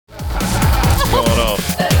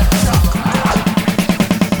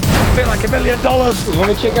$1 million.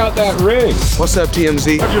 Want to check out that ring? What's up,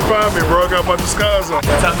 TMZ? How'd you find me, bro? I got my disguise on.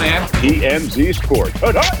 What's up, man? TMZ Sports.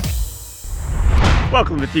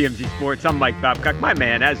 Welcome to TMZ Sports. I'm Mike Babcock. My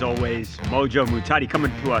man, as always, Mojo Muhtadi,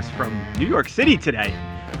 coming to us from New York City today.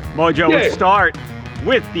 Mojo, we'll start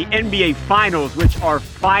with the NBA Finals, which are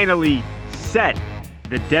finally set.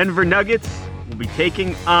 The Denver Nuggets will be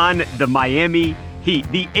taking on the Miami Heat,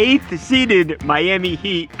 the 8th seeded Miami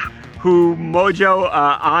Heat, who Mojo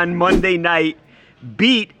on Monday night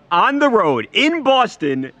beat on the road in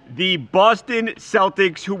Boston, the Boston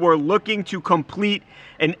Celtics, who were looking to complete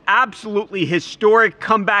an absolutely historic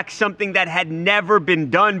comeback, something that had never been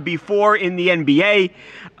done before in the NBA.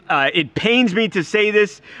 It pains me to say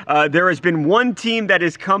this. There has been one team that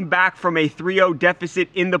has come back from a 3-0 deficit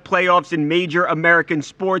in the playoffs in major American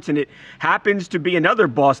sports, and it happens to be another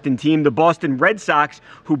Boston team, the Boston Red Sox,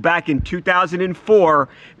 who back in 2004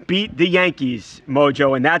 beat the Yankees,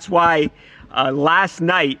 Mojo. And that's why last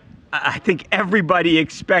night, I think everybody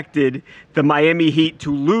expected the Miami Heat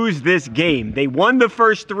to lose this game. They won the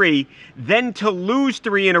first three, then to lose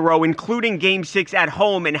 3 in a row, including Game 6 at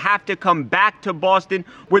home, and have to come back to Boston,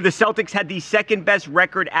 where the Celtics had the second best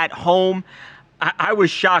record at home. I was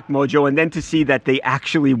shocked, Mojo, and then to see that they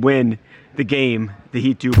actually win the game, the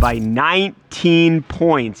Heat do, by 19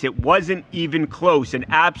 points. It wasn't even close, an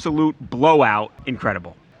absolute blowout.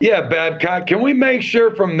 Incredible. Yeah, Babcock, can we make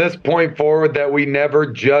sure from this point forward that we never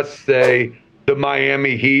just say the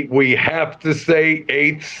Miami Heat? We have to say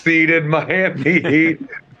 8th seeded Miami Heat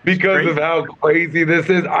because of how crazy this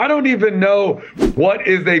is. I don't even know what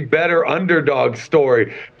is a better underdog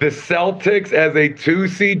story. The Celtics as a 2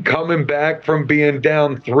 seed coming back from being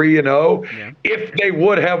down 3-0, if they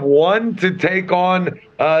would have won to take on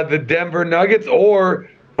the Denver Nuggets, or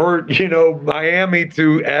for, Miami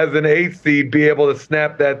to, as an 8th seed, be able to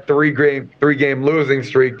snap that three-game losing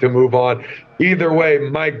streak to move on. Either way,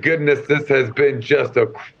 my goodness, this has been just a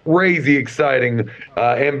crazy exciting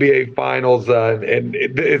NBA Finals, and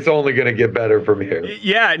it's only going to get better from here.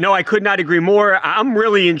 Yeah, no, I could not agree more. I'm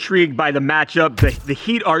really intrigued by the matchup. The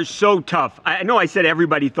Heat are so tough. I know I said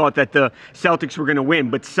everybody thought that the Celtics were going to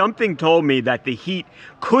win, but something told me that the Heat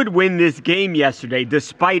could win this game yesterday,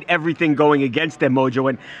 despite everything going against them,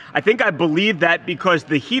 Mojo. And I think I believe that because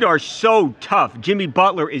the Heat are so tough. Jimmy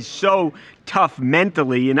Butler is so tough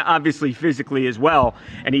mentally and obviously physically as well,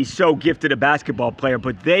 and he's so gifted a basketball player,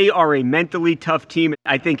 but they are a mentally tough team.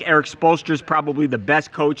 I think Eric Spoelstra is probably the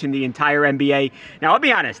best coach in the entire NBA. Now, I'll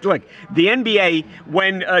be honest, look, the NBA,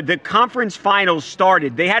 when the conference finals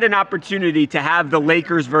started, they had an opportunity to have the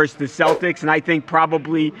Lakers versus the Celtics, and I think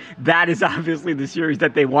probably that is obviously the series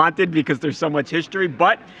that they wanted because there's so much history,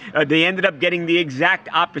 but they ended up getting the exact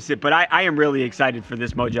opposite. But I am really excited for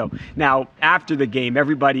this, Mojo. Now, after the game,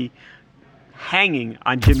 everybody hanging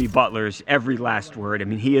on Jimmy Butler's every last word. I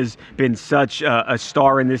mean, he has been such a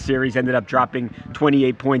star in this series, ended up dropping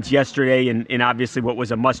 28 points yesterday in obviously what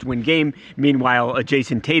was a must-win game. Meanwhile,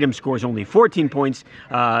 Jason Tatum scores only 14 points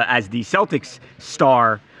as the Celtics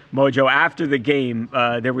star. Mojo, after the game,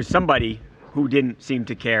 there was somebody who didn't seem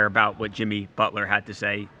to care about what Jimmy Butler had to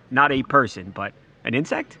say. Not a person, but an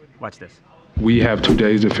insect? Watch this. We have 2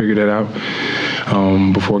 days to figure that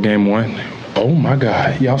out before game 1. Oh my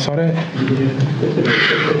God, y'all saw that?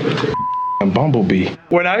 A bumblebee.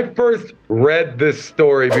 When I first read this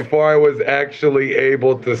story, before I was actually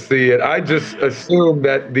able to see it, I just assumed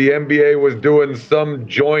that the NBA was doing some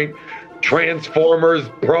joint Transformers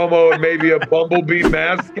promo and maybe a bumblebee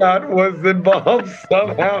mascot was involved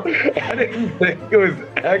somehow. I didn't think it was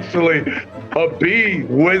actually a bee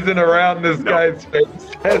whizzing around this guy's face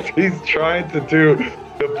as he's trying to do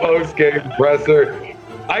the post-game presser.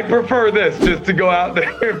 I prefer this, just to go out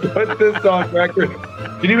there and put this on record.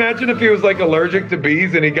 Can you imagine if he was like allergic to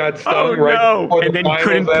bees and he got stung right before and then he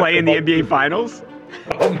couldn't play in the NBA Finals?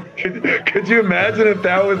 Could you imagine if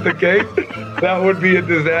that was the case? That would be a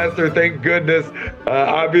disaster. Thank goodness.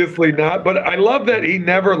 Obviously not. But I love that he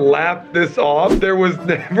never laughed this off. There was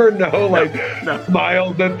never no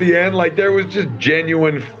smiles at the end. Like, there was just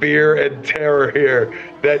genuine fear and terror here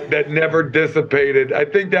that never dissipated. I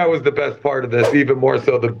think that was the best part of this, even more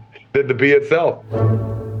so than the bee itself.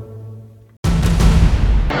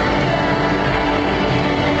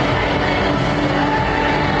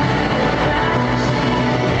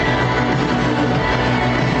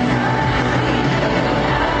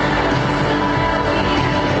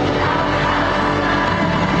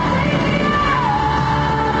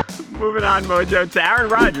 Moving on, Mojo, to Aaron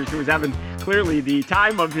Rodgers, who was having clearly the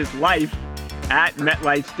time of his life at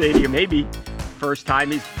MetLife Stadium. Maybe first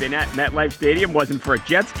time he's been at MetLife Stadium. Wasn't for a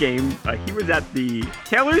Jets game. He was at the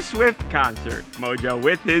Taylor Swift concert, Mojo,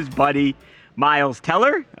 with his buddy Miles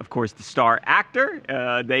Teller, of course, the star actor.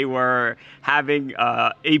 They were having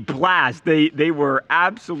a blast. They were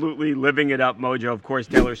absolutely living it up, Mojo. Of course,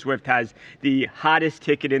 Taylor Swift has the hottest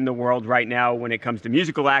ticket in the world right now when it comes to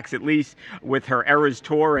musical acts, at least with her Eras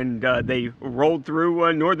tour. And they rolled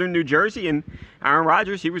through northern New Jersey, and Aaron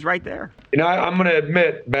Rodgers, he was right there. I'm going to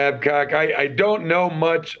admit, Babcock, I don't know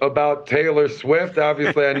much about Taylor Swift.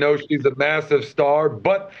 Obviously, I know she's a massive star,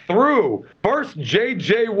 but through first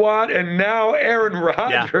J.J. Watt and now Aaron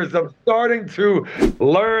Rodgers, I'm starting to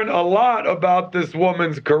learn a lot about this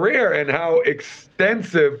woman's career and how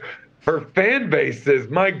extensive her fan base is.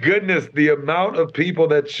 My goodness, the amount of people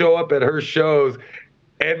that show up at her shows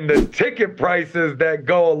and the ticket prices that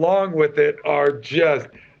go along with it are just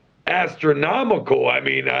astronomical. I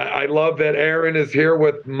mean, I love that Aaron is here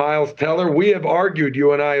with Miles Teller. We have argued,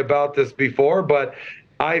 you and I, about this before, but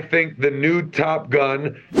I think the new Top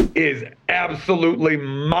Gun is absolutely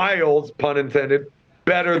miles, pun intended,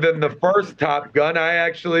 better than the first Top Gun. I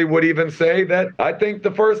actually would even say that I think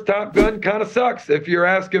the first Top Gun kind of sucks, if you're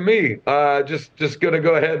asking me. Just going to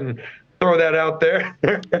go ahead and throw that out there.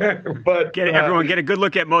 But everyone get a good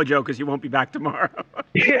look at Mojo, because he won't be back tomorrow.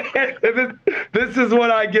 Yeah, this is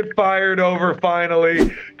what I get fired over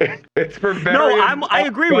finally. It's for very. No, I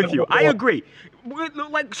agree with you. I agree.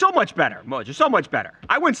 Like, so much better, Mojo. So much better.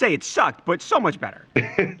 I wouldn't say it sucked, but so much better.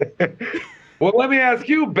 Well, let me ask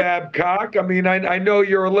you, Babcock. I mean, I know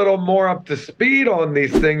you're a little more up to speed on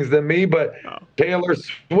these things than me, but Taylor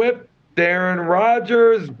Swift, Aaron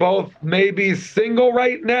Rodgers, both maybe single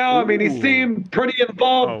right now. Ooh. I mean, he seemed pretty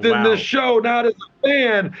involved in the show, not as a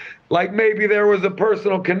fan. Like maybe there was a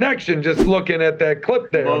personal connection just looking at that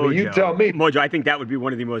clip there. Mojo. I mean, you tell me. Mojo, I think that would be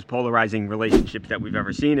one of the most polarizing relationships that we've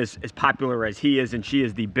ever seen. As popular as he is, and she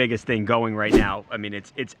is the biggest thing going right now. I mean,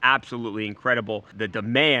 it's absolutely incredible. The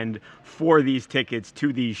demand for these tickets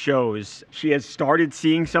to these shows. She has started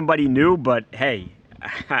seeing somebody new, but hey,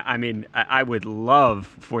 I mean, I would love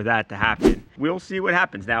for that to happen. We'll see what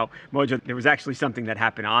happens. Now, Mojo, there was actually something that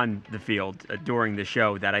happened on the field during the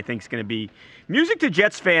show that I think is going to be music to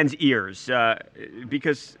Jets fans' ears,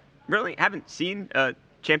 because really haven't seen a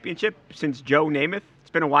championship since Joe Namath. It's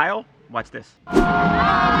been a while. Watch this.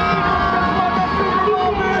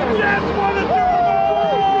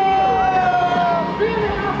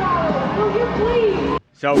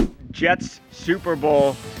 So, Jets Super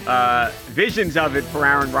Bowl, visions of it for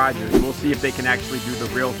Aaron Rodgers. We'll see if they can actually do the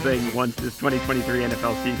real thing once this 2023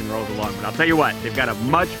 NFL season rolls along. But I'll tell you what, they've got a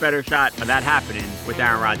much better shot of that happening with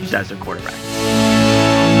Aaron Rodgers as their quarterback.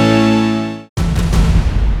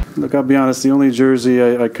 Look, I'll be honest, the only jersey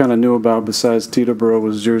I kind of knew about besides Teterboro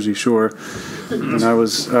was Jersey Shore. And I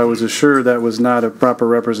was assured that was not a proper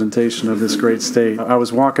representation of this great state. I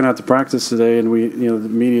was walking out to practice today, and the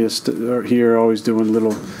media are here always doing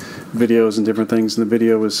little videos and different things. And the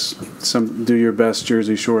video was some do your best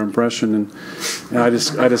Jersey Shore impression, and I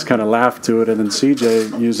just kind of laughed to it. And then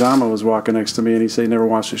CJ Uzama was walking next to me, and he said he never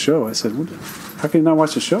watched the show. I said, how can you not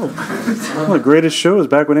watch the show? One of the greatest shows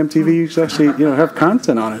back when MTV used to actually have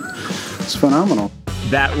content on it. It's phenomenal.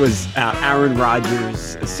 That was Aaron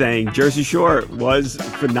Rodgers saying Jersey Shore was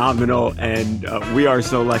phenomenal, and we are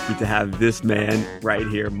so lucky to have this man right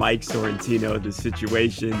here, Mike Sorrentino, The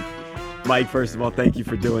Situation. Mike, first of all, thank you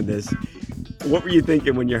for doing this. What were you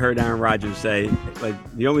thinking when you heard Aaron Rodgers say, like,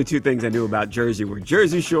 the only two things I knew about Jersey were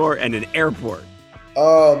Jersey Shore and an airport?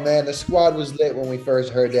 Oh, man, the squad was lit when we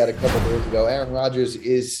first heard that a couple of days ago. Aaron Rodgers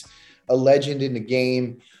is a legend in the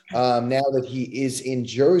game. Now that he is in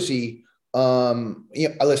Jersey,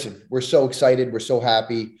 listen, we're so excited. We're so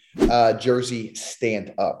happy. Jersey,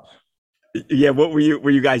 stand up. Yeah, what were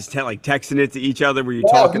you guys texting it to each other? Were you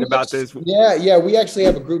talking about this? Yeah. We actually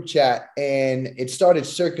have a group chat, and it started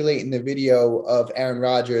circulating the video of Aaron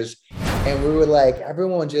Rodgers, and we were like,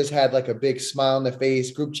 everyone just had like a big smile on their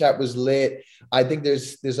face. Group chat was lit. I think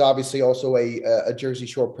there's obviously also a Jersey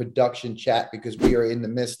Shore production chat because we are in the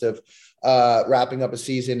midst of wrapping up a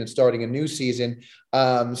season and starting a new season.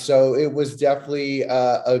 So it was definitely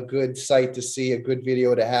a good sight to see, a good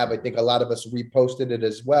video to have. I think a lot of us reposted it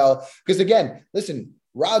as well. Because again, listen,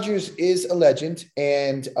 Rodgers is a legend,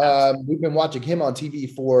 and we've been watching him on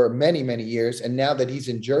TV for many, many years. And now that he's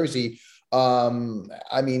in Jersey,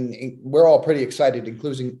 I mean, we're all pretty excited,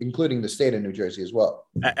 including the state of New Jersey as well.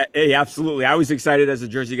 Hey, absolutely. I was excited as a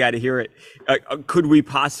Jersey guy to hear it. Could we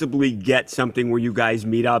possibly get something where you guys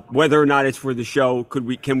meet up, whether or not it's for the show?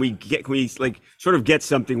 Can we sort of get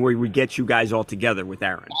something where we get you guys all together with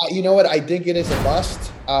Aaron? You know what? I think it is a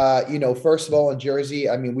must. First of all, in Jersey,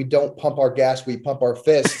 I mean, we don't pump our gas, we pump our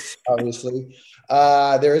fists, obviously.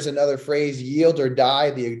 There is another phrase, yield or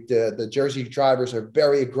die. The Jersey drivers are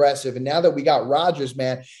very aggressive. And now now that we got Rodgers,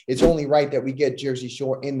 man, it's only right that we get Jersey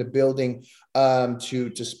Shore in the building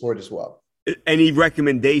to support as well. Any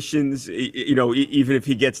recommendations, even if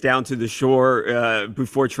he gets down to the shore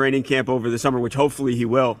before training camp over the summer, which hopefully he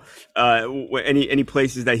will, any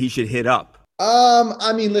places that he should hit up?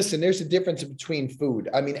 I mean, listen, there's a difference between food.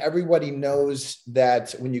 I mean, everybody knows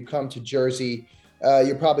that when you come to Jersey,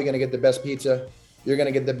 you're probably going to get the best pizza. You're going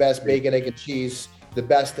to get the best bacon, egg, and cheese, the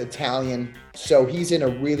best Italian. So he's in a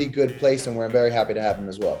really good place, and we're very happy to have him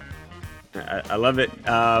as well. I love it.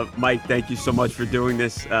 Mike, thank you so much for doing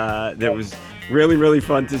this. That was really, really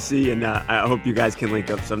fun to see, and I hope you guys can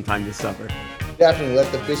link up sometime this summer. Definitely.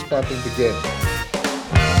 Let the fist pumping begin.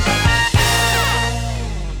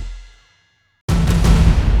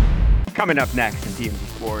 Coming up next in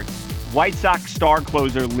TMZ Sports, White Sox star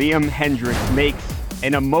closer Liam Hendriks makes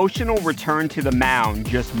an emotional return to the mound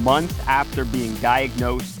just months after being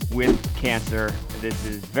diagnosed with cancer. This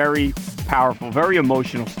is very powerful, very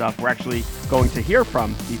emotional stuff. We're actually going to hear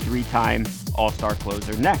from the three-time All-Star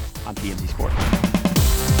closer next on TMZ Sports.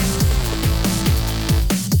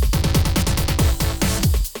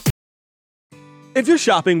 If you're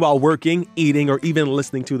shopping while working, eating, or even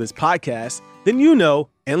listening to this podcast, then you know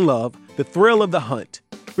and love the thrill of the hunt.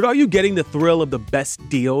 But are you getting the thrill of the best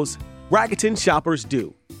deals? Rakuten shoppers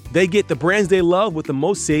do. They get the brands they love with the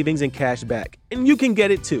most savings and cash back, and you can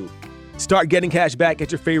get it too. Start getting cash back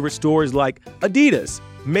at your favorite stores like Adidas,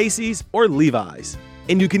 Macy's, or Levi's.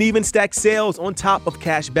 And you can even stack sales on top of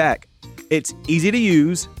cash back. It's easy to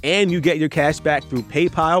use, and you get your cash back through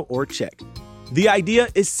PayPal or check. The idea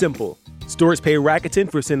is simple. Stores pay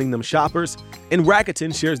Rakuten for sending them shoppers, and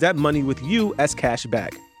Rakuten shares that money with you as cash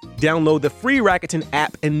back. Download the free Rakuten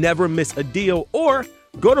app and never miss a deal, or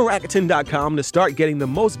go to Rakuten.com to start getting the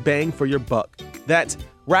most bang for your buck. That's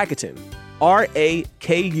Rakuten. Rakuten.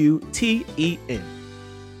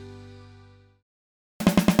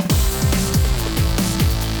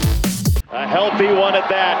 A healthy one at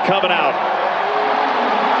that coming out.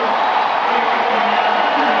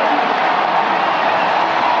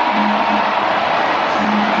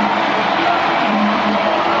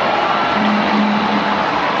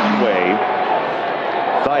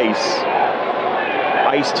 Thaiss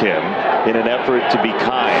iced him in an effort to be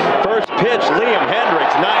kind. First pitch, Liam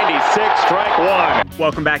Hendriks, 96, strike one.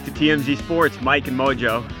 Welcome back to TMZ Sports, Mike and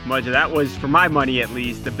Mojo. Mojo, that was, for my money at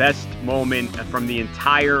least, the best moment from the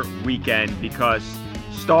entire weekend because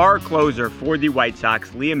star closer for the White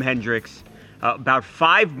Sox, Liam Hendriks, about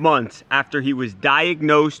 5 months after he was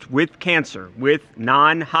diagnosed with cancer, with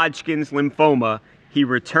non-Hodgkin's lymphoma, he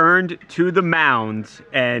returned to the mound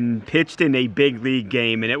and pitched in a big league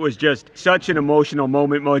game. And it was just such an emotional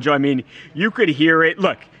moment, Mojo. I mean, you could hear it.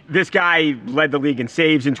 Look, this guy led the league in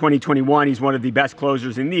saves in 2021. He's one of the best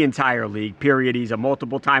closers in the entire league, period. He's a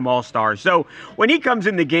multiple-time All-Star. So when he comes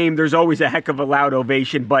in the game, there's always a heck of a loud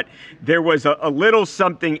ovation. But there was a little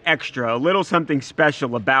something extra, a little something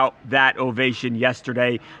special about that ovation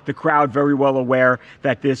yesterday. The crowd very well aware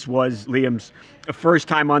that this was Liam's first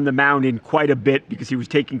time on the mound in quite a bit because he was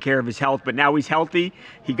taking care of his health. But now he's healthy.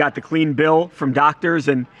 He got the clean bill from doctors.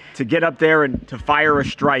 And to get up there and to fire a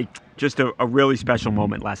strike, just a really special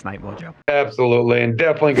moment last night, Mojo. Absolutely, and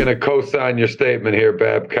definitely going to co-sign your statement here,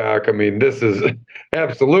 Babcock. I mean, this is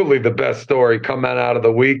absolutely the best story coming out of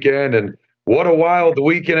the weekend, and what a wild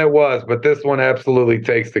weekend it was, but this one absolutely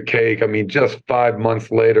takes the cake. I mean, just 5 months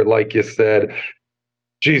later, like you said,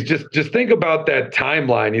 geez, just think about that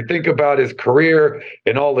timeline. You think about his career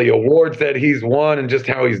and all the awards that he's won and just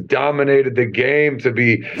how he's dominated the game to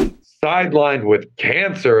be sidelined with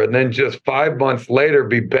cancer and then just 5 months later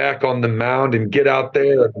be back on the mound and get out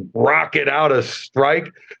there and rocket out a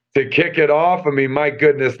strike to kick it off. I mean, my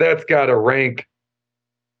goodness, that's got to rank.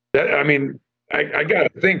 I mean, I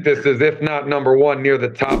got to think this is, if not number one, near the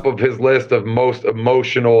top of his list of most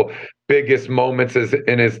emotional, biggest moments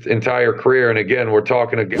in his entire career. And again, we're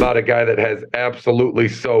talking about a guy that has absolutely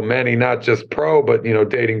so many, not just pro, but, you know,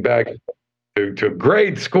 dating back to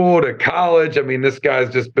grade school, to college. I mean, this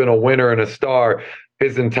guy's just been a winner and a star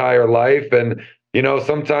his entire life. And, you know,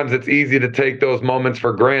 sometimes it's easy to take those moments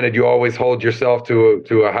for granted. You always hold yourself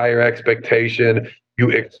to a higher expectation. You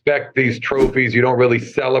expect these trophies. You don't really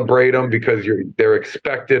celebrate them because they're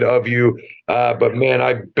expected of you. But man,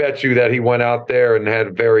 I bet you that he went out there and had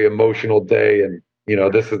a very emotional day. And, you know,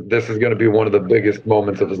 this is going to be one of the biggest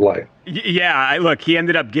moments of his life. Yeah, look, he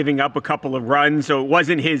ended up giving up a couple of runs, so it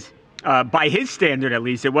wasn't his. By his standard, at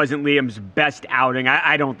least, it wasn't Liam's best outing.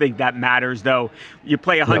 I don't think that matters, though. You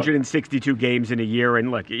play 162 games in a year, and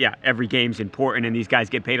look, yeah, every game's important, and these guys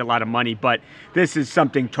get paid a lot of money, but this is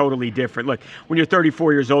something totally different. Look, when you're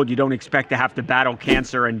 34 years old, you don't expect to have to battle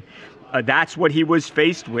cancer, and that's what he was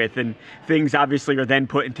faced with. And things obviously are then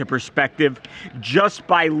put into perspective just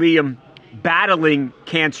by Liam battling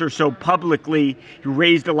cancer so publicly. He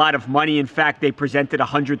raised a lot of money. In fact, they presented a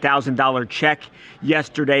 $100,000 check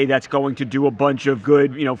yesterday that's going to do a bunch of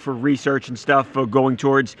good, for research and stuff, going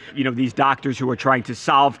towards, these doctors who are trying to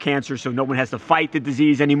solve cancer so no one has to fight the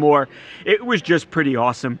disease anymore. It was just pretty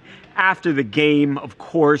awesome. After the game, of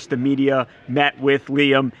course, the media met with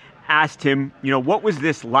Liam, asked him, what was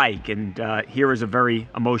this like? And here is a very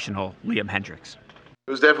emotional Liam Hendriks.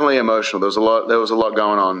 It was definitely emotional. There was a lot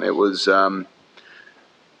going on. It was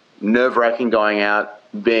nerve-wracking going out,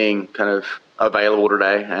 being kind of available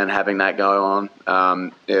today and having that go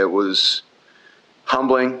on. It was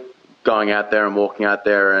humbling going out there and walking out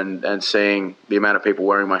there and seeing the amount of people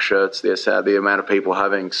wearing my shirts, the amount of people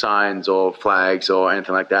having signs or flags or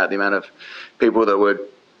anything like that, the amount of people that were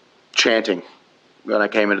chanting when I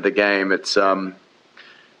came into the game. It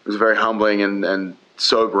was very humbling and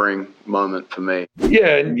sobering moment for me.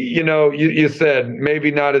 Yeah, and you said maybe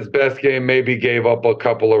not his best game, maybe gave up a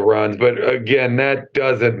couple of runs, but again, that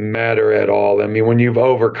doesn't matter at all. I mean, when you've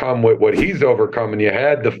overcome what he's overcome, and you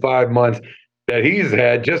had the 5 months that he's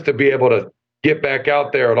had just to be able to get back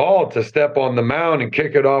out there at all, to step on the mound and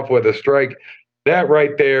kick it off with a strike, that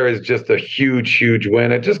right there is just a huge, huge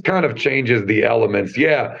win. It just kind of changes the elements.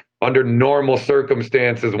 Yeah, under normal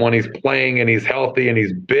circumstances, when he's playing and he's healthy and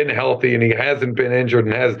he's been healthy and he hasn't been injured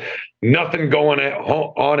and has nothing going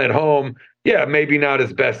on at home, yeah, maybe not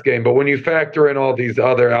his best game. But when you factor in all these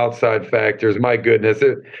other outside factors, my goodness,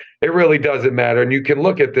 it really doesn't matter. And you can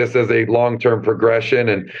look at this as a long-term progression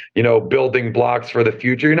and, building blocks for the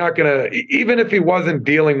future. You're not going to, even if he wasn't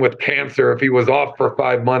dealing with cancer, if he was off for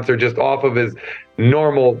 5 months or just off of his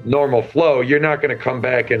normal flow, you're not going to come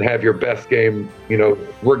back and have your best game,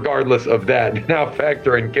 regardless of that. Now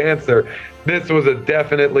factor in cancer. This was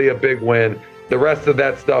definitely a big win. The rest of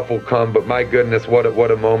that stuff will come, but my goodness, what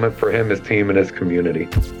a moment for him, his team, and his community.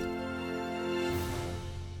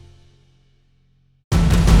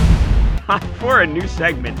 For a new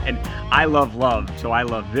segment, and I love love, so I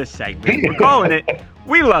love this segment. We're calling it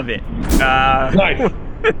We Love It. Nice.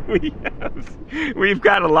 We've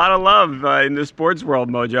got a lot of love in the sports world,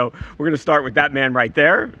 Mojo. We're going to start with that man right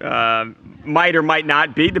there. Might or might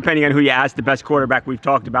not be, depending on who you ask, the best quarterback we've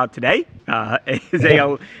talked about today. His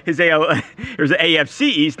AFC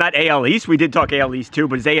East, not AL East. We did talk AL East too,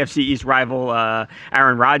 but his AFC East rival,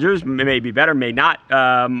 Aaron Rodgers, may be better, may not.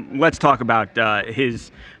 Let's talk about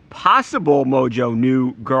his possible, Mojo,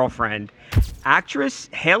 new girlfriend, actress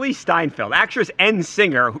Haley Steinfeld, actress and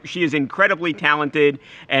singer. She is incredibly talented,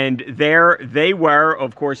 and there they were,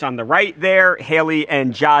 of course, on the right there, Haley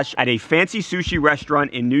and Josh at a fancy sushi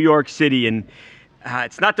restaurant in New York City, and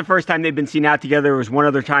it's not the first time they've been seen out together. It was one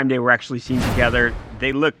other time they were actually seen together.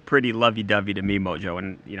 They look pretty lovey-dovey to me, Mojo,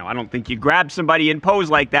 and I don't think you grab somebody and pose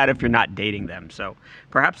like that if you're not dating them. So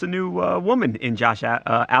perhaps a new woman in Josh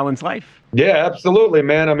Allen's life. Yeah, absolutely,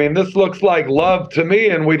 man. I mean, this looks like love to me,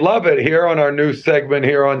 and we love it here on our new segment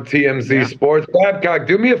here on TMZ Sports. Babcock,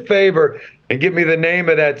 do me a favor and give me the name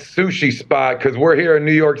of that sushi spot, because we're here in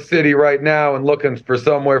New York City right now and looking for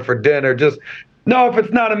somewhere for dinner. Just no, if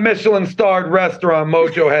it's not a Michelin-starred restaurant,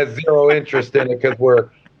 Mojo has zero interest in it because we're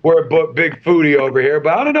a big foodie over here.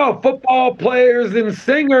 But I don't know, football players and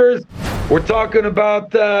singers. We're talking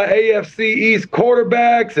about AFC East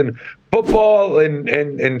quarterbacks and football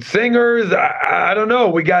and singers. I don't know.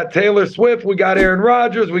 We got Taylor Swift, we got Aaron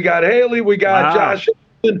Rodgers, we got Haley, we got Josh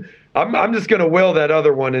Allen. I'm just going to will that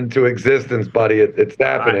other one into existence, buddy. It's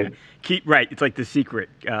happening. Right. It's like The Secret.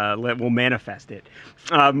 We'll manifest it.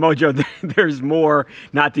 Mojo, there's more,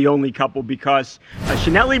 not the only couple, because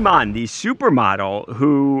Chanel Iman, the supermodel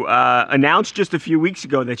who announced just a few weeks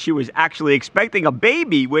ago that she was actually expecting a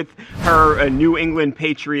baby with her New England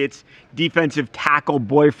Patriots defensive tackle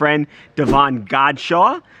boyfriend, Devon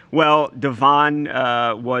Godshaw. Well, Devon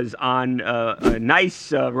was on a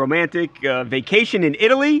nice romantic vacation in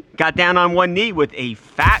Italy, got down on one knee with a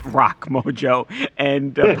fat rock, Mojo,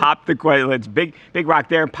 and popped the question. It's big rock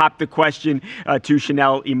there, and popped the question to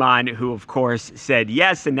Chanel Iman, who, of course, said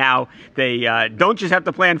yes. And now they don't just have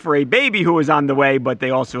to plan for a baby who is on the way, but they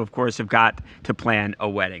also, of course, have got to plan a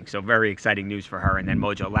wedding. So very exciting news for her. And then,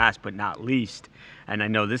 Mojo, last but not least, and I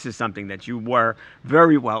know this is something that you were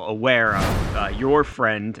very well aware of, your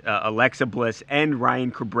friend Alexa Bliss and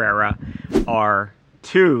Ryan Cabrera are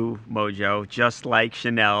two, Mojo, just like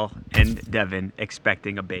Chanel and Devin,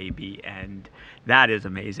 expecting a baby. And that is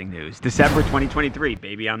amazing news. December 2023,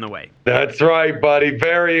 baby on the way. That's right, buddy.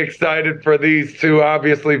 Very excited for these two,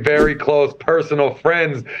 obviously very close personal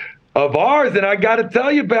friends of ours. And I got to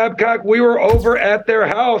tell you, Babcock, we were over at their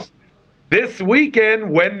house this weekend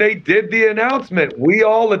when they did the announcement. We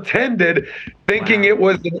all attended thinking it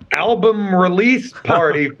was an album release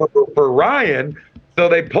party for Ryan. So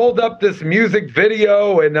they pulled up this music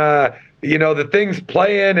video and, the thing's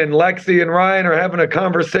playing and Lexi and Ryan are having a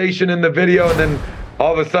conversation in the video. And then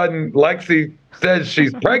all of a sudden Lexi says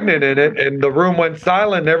she's pregnant in it and the room went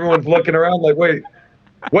silent and everyone's looking around like, wait,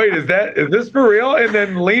 is this for real? And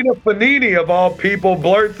then Lena Fanini of all people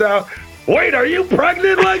blurts out, wait, are you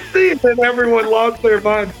pregnant, Lexi? And everyone lost their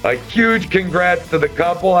mind. A huge congrats to the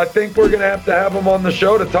couple. I think we're going to have them on the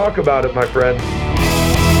show to talk about it, my friend.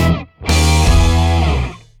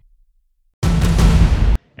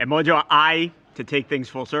 And Mojo, to take things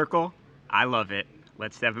full circle, I love it.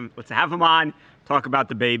 Let's have him on, talk about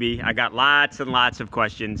the baby. I got lots and lots of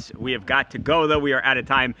questions. We have got to go, though. We are out of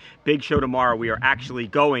time. Big show tomorrow. We are actually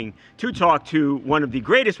going to talk to one of the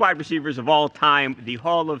greatest wide receivers of all time, the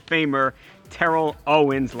Hall of Famer, Terrell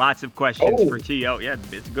Owens. Lots of questions for T.O. Yeah,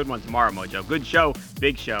 it's a good one tomorrow, Mojo. Good show.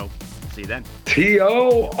 Big show. See you then.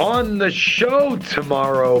 T.O. on the show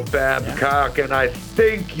tomorrow, Babcock, and I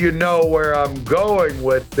think you know where I'm going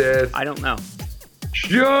with this. I don't know.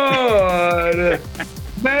 Should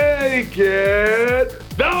make it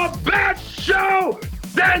the best show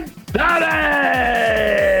since today.